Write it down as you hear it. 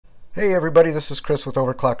Hey everybody, this is Chris with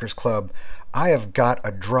Overclockers Club. I have got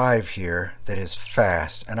a drive here that is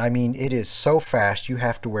fast, and I mean it is so fast you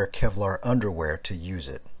have to wear Kevlar underwear to use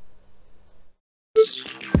it.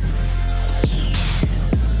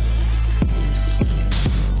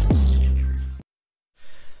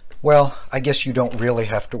 Well, I guess you don't really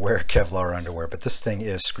have to wear Kevlar underwear, but this thing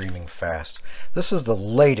is screaming fast. This is the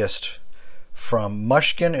latest from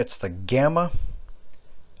Mushkin. It's the Gamma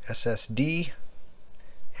SSD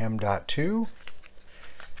M.2.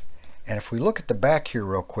 And if we look at the back here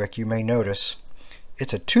real quick, you may notice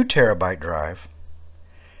it's a 2 terabyte drive,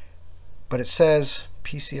 but it says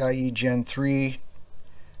PCIe Gen 3,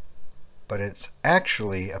 but it's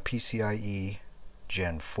actually a PCIe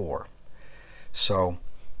Gen 4. So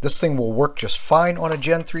this thing will work just fine on a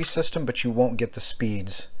Gen 3 system, but you won't get the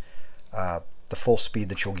speeds, the full speed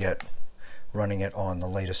that you'll get running it on the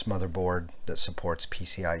latest motherboard that supports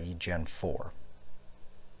PCIe Gen 4.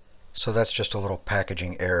 So that's just a little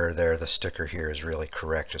packaging error there. The sticker here is really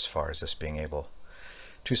correct as far as this being able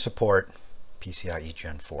to support PCIe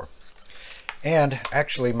Gen 4. And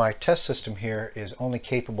actually my test system here is only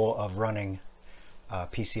capable of running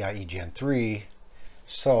PCIe Gen 3,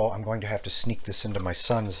 so I'm going to have to sneak this into my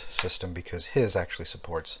son's system because his actually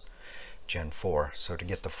supports Gen 4. So to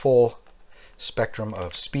get the full spectrum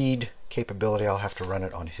of speed capability, I'll have to run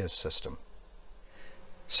it on his system.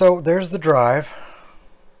 So there's the drive.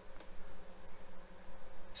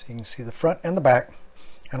 So you can see the front and the back.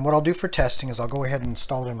 And what I'll do for testing is I'll go ahead and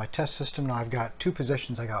install it in my test system. Now I've got two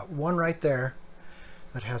positions. I got one right there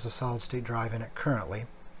that has a solid state drive in it currently,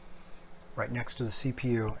 right next to the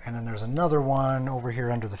CPU. And then there's another one over here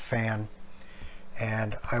under the fan.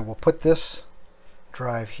 And I will put this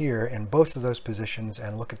drive here in both of those positions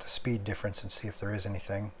and look at the speed difference and see if there is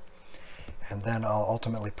anything. And then I'll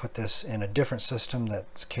ultimately put this in a different system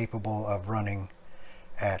that's capable of running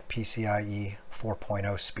at PCIe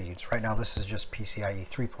 4.0 speeds. Right now this is just PCIe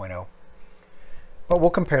 3.0, but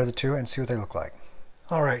we'll compare the two and see what they look like.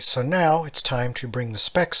 Alright, so now it's time to bring the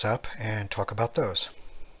specs up and talk about those.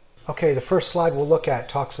 Okay, the first slide we'll look at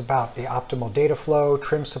talks about the optimal data flow,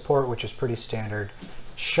 trim support, which is pretty standard,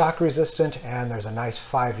 shock resistant, and there's a nice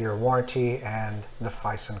 5-year warranty, and the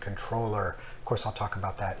Phison controller. Of course, I'll talk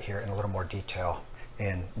about that here in a little more detail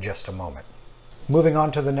in just a moment. Moving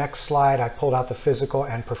on to the next slide, I pulled out the physical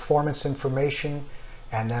and performance information,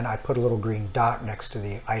 and then I put a little green dot next to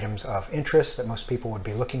the items of interest that most people would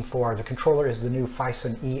be looking for. The controller is the new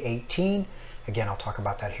Phison E18. Again, I'll talk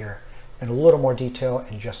about that here in a little more detail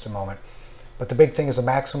in just a moment. But the big thing is the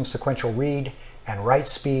maximum sequential read and write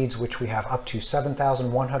speeds, which we have up to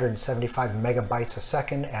 7,175 megabytes a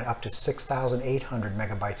second and up to 6,800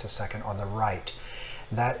 megabytes a second on the write.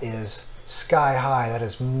 That is sky high. That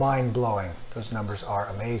is mind-blowing. Those numbers are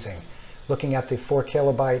amazing. Looking at the 4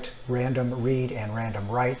 kilobyte random read and random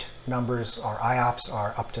write numbers, our IOPS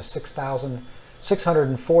are up to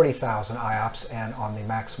 640,000 IOPS, and on the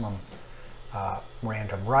maximum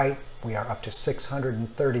random write, we are up to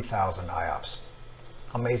 630,000 IOPS.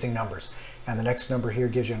 Amazing numbers. And the next number here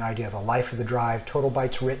gives you an idea of the life of the drive. Total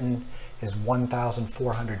bytes written is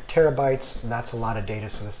 1,400 terabytes. That's a lot of data,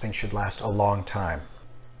 so this thing should last a long time.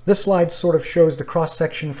 This slide sort of shows the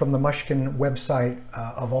cross-section from the Mushkin website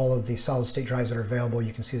of all of the solid-state drives that are available.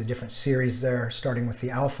 You can see the different series there, starting with the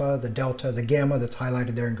Alpha, the Delta, the Gamma that's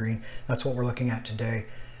highlighted there in green. That's what we're looking at today.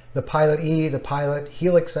 The Pilot E, the Pilot,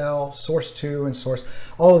 Helix L, Source 2, and Source.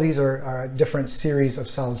 All of these are different series of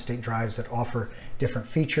solid-state drives that offer different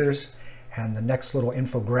features. And the next little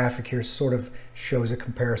infographic here sort of shows a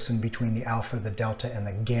comparison between the Alpha, the Delta, and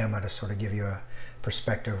the Gamma to sort of give you a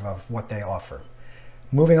perspective of what they offer.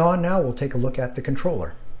 Moving on now, we'll take a look at the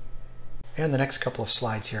controller. And the next couple of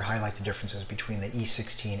slides here highlight the differences between the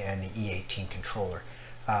E16 and the E18 controller.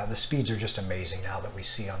 The speeds are just amazing now that we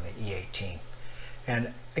see on the E18.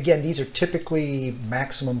 And again, these are typically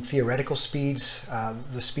maximum theoretical speeds,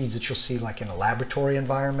 the speeds that you'll see like in a laboratory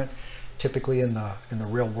environment. Typically in the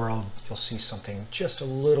real world, you'll see something just a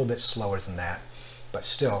little bit slower than that, but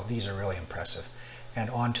still, these are really impressive. And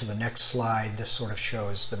on to the next slide, this sort of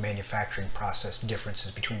shows the manufacturing process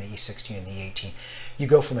differences between the E16 and the E18. You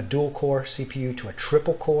go from a dual core CPU to a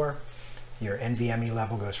triple core. Your NVMe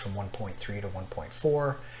level goes from 1.3 to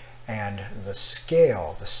 1.4. And the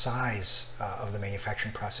scale, the size of the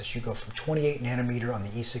manufacturing process, you go from 28 nanometer on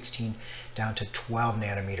the E16 down to 12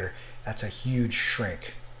 nanometer. That's a huge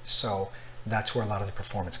shrink. So that's where a lot of the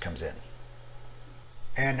performance comes in.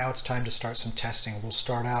 And now it's time to start some testing. We'll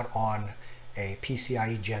start out on a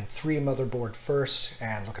PCIe Gen 3 motherboard first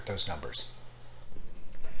and look at those numbers.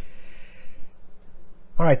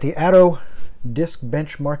 All right, the Atto disk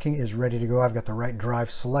benchmarking is ready to go. I've got the right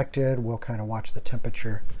drive selected. We'll kind of watch the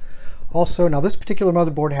temperature. Also, now this particular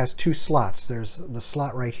motherboard has two slots. There's the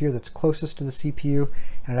slot right here that's closest to the CPU,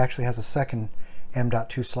 and it actually has a second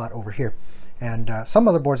M.2 slot over here. And some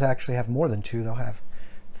motherboards actually have more than two. They'll have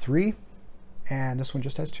 3, and this one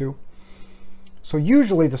just has 2. So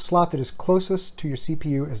usually the slot that is closest to your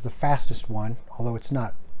CPU is the fastest one, although it's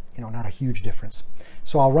not, not a huge difference.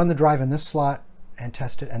 So I'll run the drive in this slot and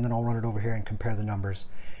test it, and then I'll run it over here and compare the numbers.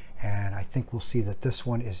 And I think we'll see that this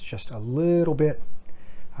one is just a little bit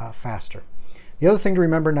faster. The other thing to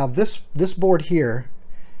remember, now this board here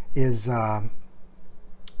is a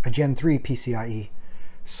Gen 3 PCIe,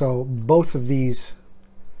 so both of these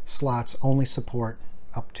slots only support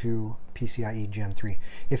up to PCIe Gen 3.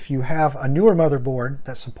 If you have a newer motherboard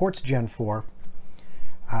that supports Gen 4,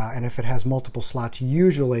 and if it has multiple slots,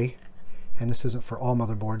 usually, and this isn't for all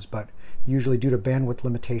motherboards, but usually due to bandwidth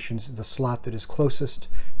limitations, the slot that is closest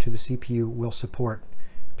to the CPU will support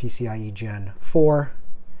PCIe Gen 4,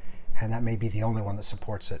 and that may be the only one that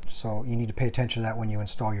supports it. So you need to pay attention to that when you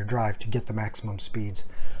install your drive to get the maximum speeds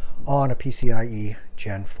on a PCIe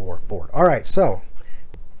Gen 4 board. All right, so,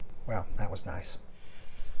 well, that was nice.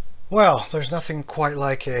 Well, there's nothing quite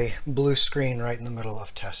like a blue screen right in the middle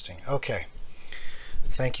of testing. Okay,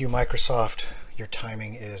 thank you, Microsoft. Your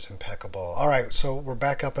timing is impeccable. All right, so we're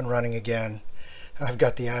back up and running again. I've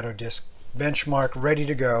got the Atto disk benchmark ready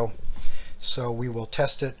to go. So we will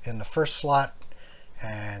test it in the first slot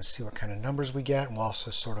and see what kind of numbers we get. And we'll also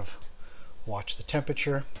sort of watch the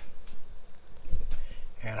temperature.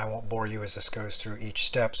 And I won't bore you as this goes through each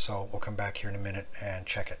step, so we'll come back here in a minute and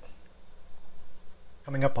check it.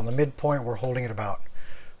 Coming up on the midpoint, we're holding at about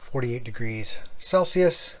 48 degrees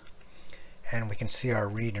Celsius, and we can see our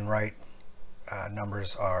read and write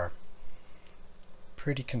numbers are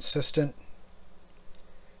pretty consistent.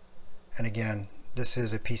 And again, this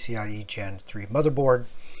is a PCIe Gen 3 motherboard,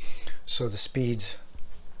 so the speeds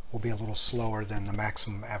will be a little slower than the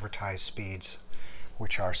maximum advertised speeds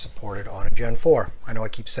which are supported on a Gen 4. I know I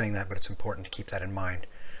keep saying that, but it's important to keep that in mind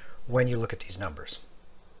when you look at these numbers.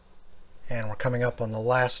 And we're coming up on the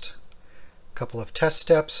last couple of test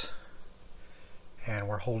steps, and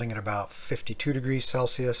we're holding at about 52 degrees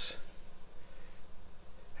Celsius.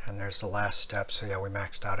 And there's the last step, so yeah, we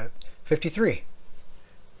maxed out at 53.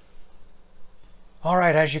 All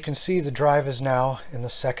right, as you can see, the drive is now in the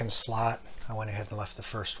second slot. I went ahead and left the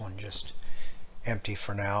first one just empty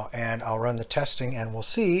for now, and I'll run the testing and we'll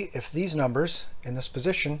see if these numbers in this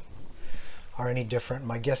position are any different.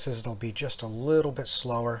 My guess is they'll be just a little bit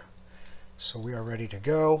slower. So we are ready to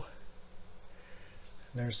go.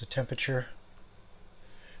 And there's the temperature.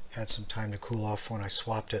 Had some time to cool off when I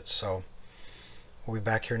swapped it, so we'll be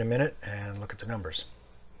back here in a minute and look at the numbers.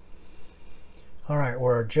 All right,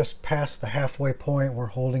 we're just past the halfway point. We're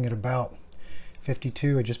holding at about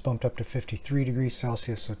 52. It just bumped up to 53 degrees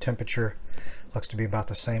Celsius, so temperature looks to be about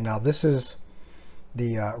the same. Now this is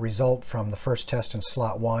the result from the first test in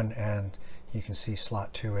slot 1, and you can see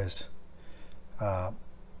slot 2 is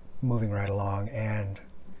moving right along. And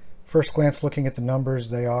first glance looking at the numbers,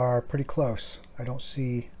 they are pretty close. I don't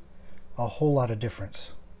see a whole lot of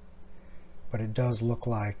difference, but it does look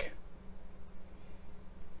like,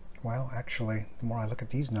 well, actually, the more I look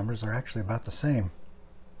at these numbers, they're actually about the same.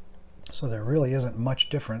 So there really isn't much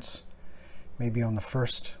difference, maybe on the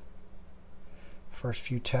first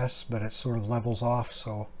few tests, but it sort of levels off,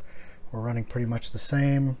 so we're running pretty much the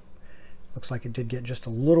same. Looks like it did get just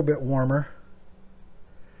a little bit warmer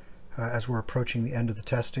as we're approaching the end of the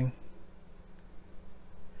testing.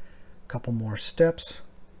 A couple more steps.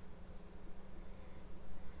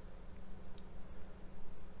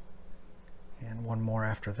 And one more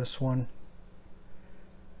after this one.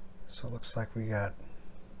 So it looks like we got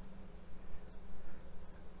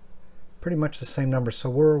pretty much the same number, so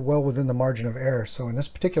we're well within the margin of error. So in this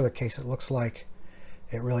particular case, it looks like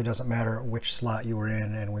it really doesn't matter which slot you were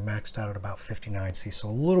in, and we maxed out at about 59C, so a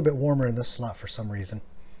little bit warmer in this slot for some reason,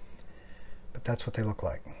 but that's what they look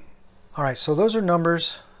like. All right, so those are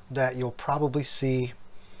numbers that you'll probably see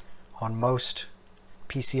on most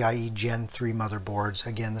PCIe Gen 3 motherboards.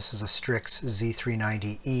 Again, this is a Strix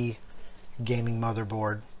Z390E gaming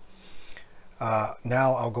motherboard.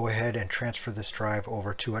 Now I'll go ahead and transfer this drive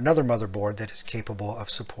over to another motherboard that is capable of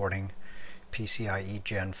supporting PCIe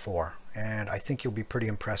Gen 4. And I think you'll be pretty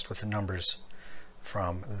impressed with the numbers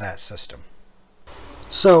from that system.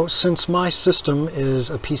 So since my system is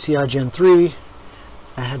a PCIe Gen 3,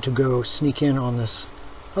 I had to go sneak in on this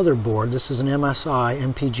other board. This is an MSI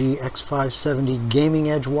MPG X570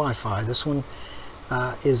 Gaming Edge Wi-Fi. This one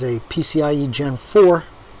is a PCIe Gen 4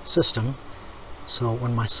 system. So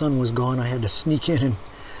when my son was gone, I had to sneak in and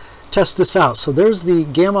test this out. So there's the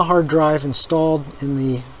Gamma hard drive installed in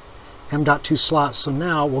the M.2 slot. So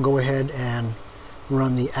now we'll go ahead and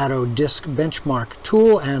run the Atto disk benchmark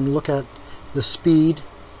tool and look at the speed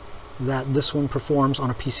that this one performs on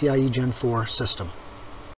a PCIe Gen 4 system.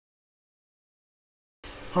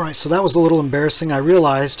 Alright, so that was a little embarrassing. I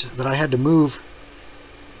realized that I had to move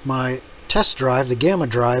my test drive, the Gamma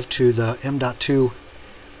drive, to the M.2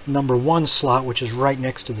 number 1 slot, which is right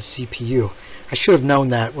next to the CPU. I should have known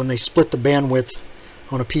that. When they split the bandwidth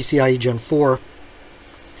on a PCIe Gen 4,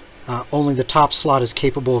 only the top slot is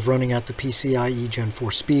capable of running at the PCIe Gen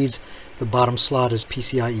 4 speeds. The bottom slot is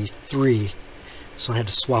PCIe 3, so I had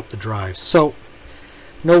to swap the drives. So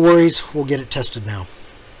no worries, we'll get it tested now.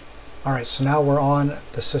 Alright, so now we're on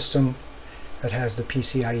the system that has the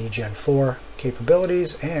PCIe Gen 4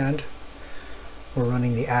 capabilities, and we're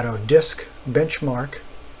running the Atto disk benchmark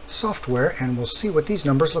software, and we'll see what these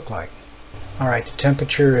numbers look like. Alright, the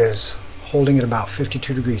temperature is holding at about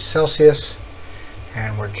 52 degrees Celsius,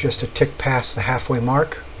 and we're just a tick past the halfway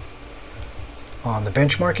mark on the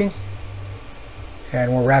benchmarking,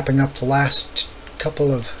 and we're wrapping up the last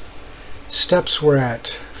couple of steps. We're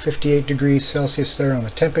at 58 degrees Celsius there on the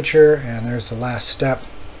temperature, and there's the last step,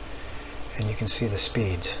 and you can see the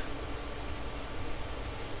speeds.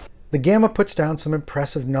 The Gamma puts down some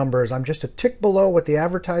impressive numbers. I'm just a tick below what the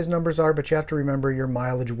advertised numbers are, but you have to remember your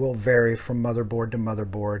mileage will vary from motherboard to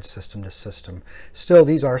motherboard, system to system. Still,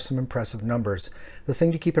 these are some impressive numbers. The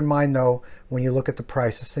thing to keep in mind, though, when you look at the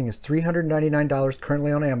price, this thing is $399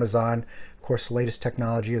 currently on Amazon. Of course, the latest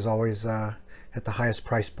technology is always at the highest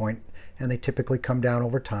price point, and they typically come down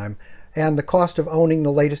over time. And the cost of owning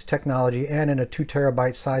the latest technology, and in a 2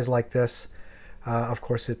 terabyte size like this, of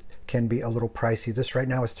course, it can be a little pricey. This right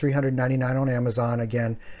now is $399 on Amazon.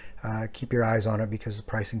 Again, keep your eyes on it because the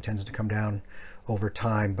pricing tends to come down over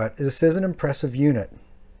time. But this is an impressive unit.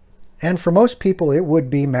 And for most people, it would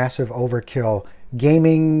be massive overkill.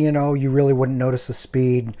 Gaming, you know, you really wouldn't notice the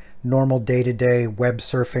speed. Normal day-to-day web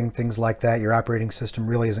surfing, things like that, your operating system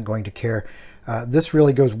really isn't going to care. This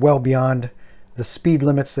really goes well beyond the speed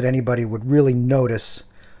limits that anybody would really notice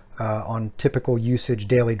on typical usage,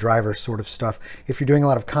 daily driver sort of stuff. If you're doing a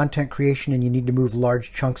lot of content creation and you need to move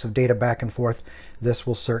large chunks of data back and forth, this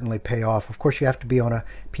will certainly pay off. Of course, you have to be on a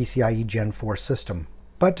PCIe Gen 4 system.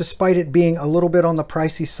 But despite it being a little bit on the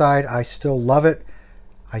pricey side, I still love it.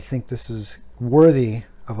 I think this is worthy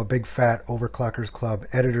of a big fat Overclockers Club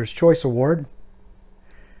Editor's Choice Award.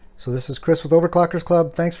 So this is Chris with Overclockers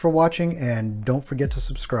Club. Thanks for watching, and don't forget to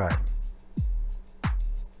subscribe.